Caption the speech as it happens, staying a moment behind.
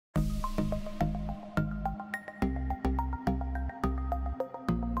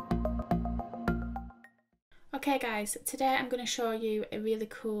Okay guys, today I'm going to show you a really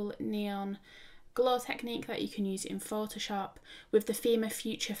cool neon glow technique that you can use in Photoshop. With the theme of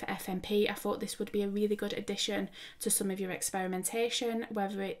Future for FMP, I thought this would be a really good addition to some of your experimentation,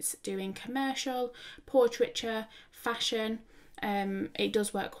 whether it's doing commercial, portraiture, fashion. It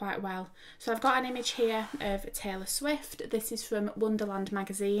does work quite well. So I've got an image here of Taylor Swift. This is from Wonderland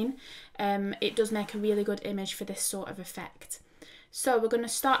magazine. It does make a really good image for this sort of effect. So we're going to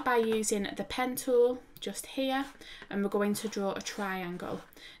start by using the pen tool just here, and we're going to draw a triangle.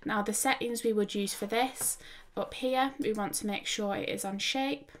 Now the settings we would use for this, up here we want to make sure it is on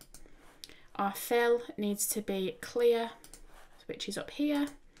shape. Our fill needs to be clear, which is up here,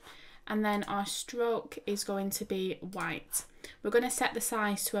 and then our stroke is going to be white. We're going to set the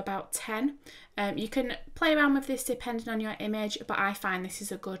size to about 10. You can play around with this depending on your image, but I find this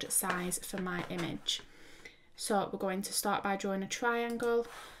is a good size for my image. So we're going to start by drawing a triangle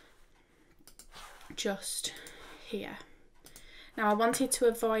just here. Now I wanted to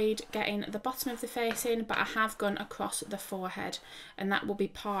avoid getting the bottom of the face in, but I have gone across the forehead, and that will be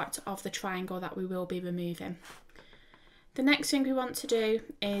part of the triangle that we will be removing. The next thing we want to do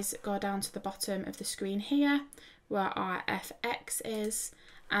is go down to the bottom of the screen here where our FX is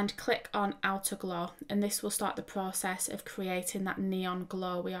and click on Outer Glow, and this will start the process of creating that neon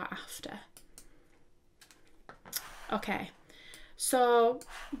glow we are after. Okay, so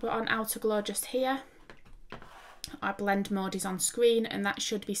we're on Outer Glow just here. Our blend mode is on screen and that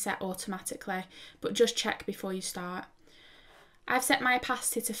should be set automatically, but just check before you start. I've set my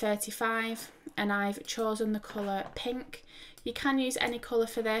opacity to 35 and I've chosen the colour pink. You can use any colour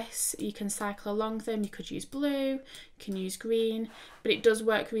for this, you can cycle along them, you could use blue, you can use green, but it does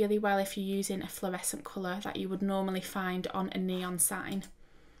work really well if you're using a fluorescent colour that you would normally find on a neon sign.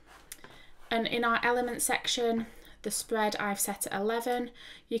 And in our element section, the spread I've set at 11.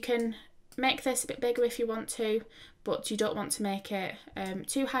 You can make this a bit bigger if you want to, but you don't want to make it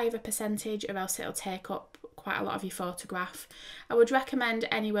too high of a percentage or else it'll take up quite a lot of your photograph. I would recommend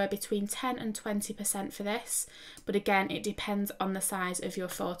anywhere between 10 and 20% for this, but again it depends on the size of your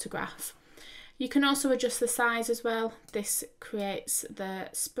photograph. You can also adjust the size as well. This creates the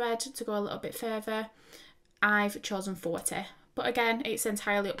spread to go a little bit further. I've chosen 40, but again it's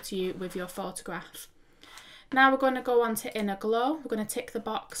entirely up to you with your photograph. Now we're going to go on to Inner Glow. We're going to tick the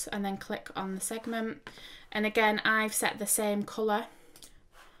box and then click on the segment. And again, I've set the same colour.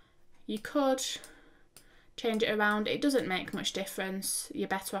 You could change it around. It doesn't make much difference. You're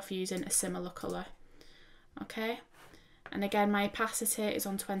better off using a similar colour. Okay. And again, my opacity is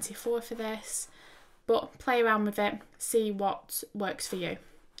on 24 for this. But play around with it. See what works for you.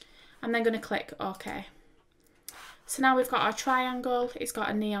 I'm then going to click OK. So now we've got our triangle. It's got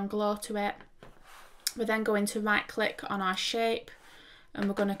a neon glow to it. We're then going to right click on our shape and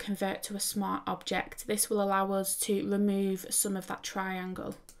we're going to convert to a smart object. This will allow us to remove some of that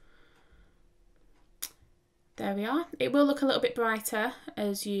triangle. There we are. It will look a little bit brighter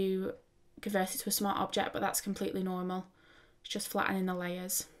as you convert it to a smart object, but that's completely normal. It's just flattening the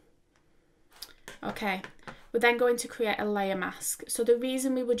layers. Okay, we're then going to create a layer mask. So the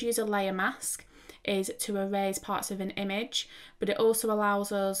reason we would use a layer mask is to erase parts of an image, but it also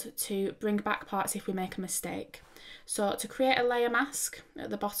allows us to bring back parts if we make a mistake. So to create a layer mask,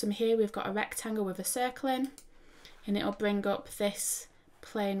 at the bottom here we've got a rectangle with a circle in, and it'll bring up this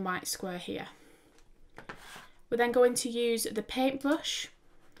plain white square here. We're then going to use the paintbrush,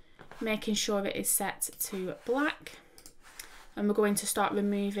 making sure it is set to black, and we're going to start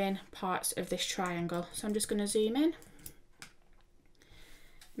removing parts of this triangle. So I'm just going to zoom in,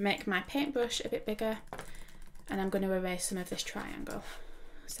 make my paintbrush a bit bigger, and I'm going to erase some of this triangle.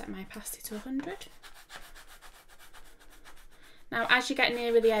 Set my opacity to 100. Now as you get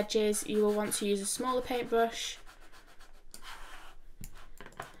nearer the edges you will want to use a smaller paintbrush,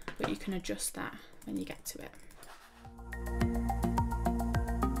 but you can adjust that when you get to it.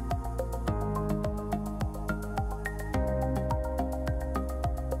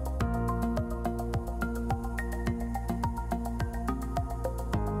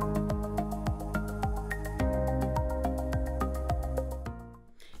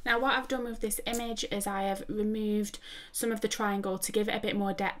 Now what I've done with this image is I have removed some of the triangle to give it a bit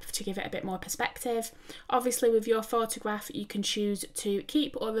more depth, to give it a bit more perspective. Obviously with your photograph you can choose to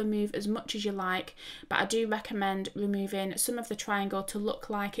keep or remove as much as you like, but I do recommend removing some of the triangle to look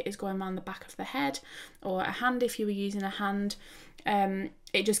like it is going around the back of the head, or a hand if you were using a hand.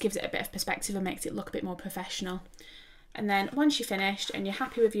 It just gives it a bit of perspective and makes it look a bit more professional. And then once you're finished and you're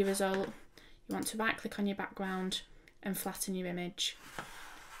happy with your result, you want to right click on your background and flatten your image.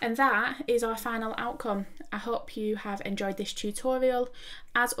 And that is our final outcome. I hope you have enjoyed this tutorial.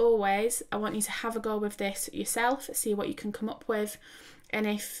 As always, I want you to have a go with this yourself, see what you can come up with. And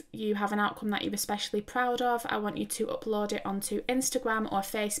if you have an outcome that you're especially proud of, I want you to upload it onto Instagram or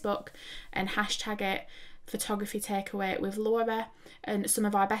Facebook and hashtag it Photography Takeaway with Laura. And some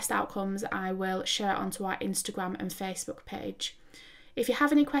of our best outcomes I will share onto our Instagram and Facebook page. If you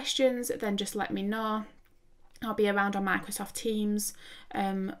have any questions, then just let me know. I'll be around on Microsoft Teams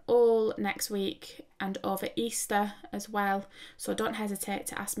all next week and over Easter as well. So don't hesitate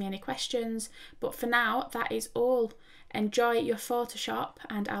to ask me any questions. But for now, that is all. Enjoy your Photoshop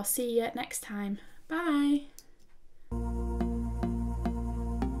and I'll see you next time. Bye.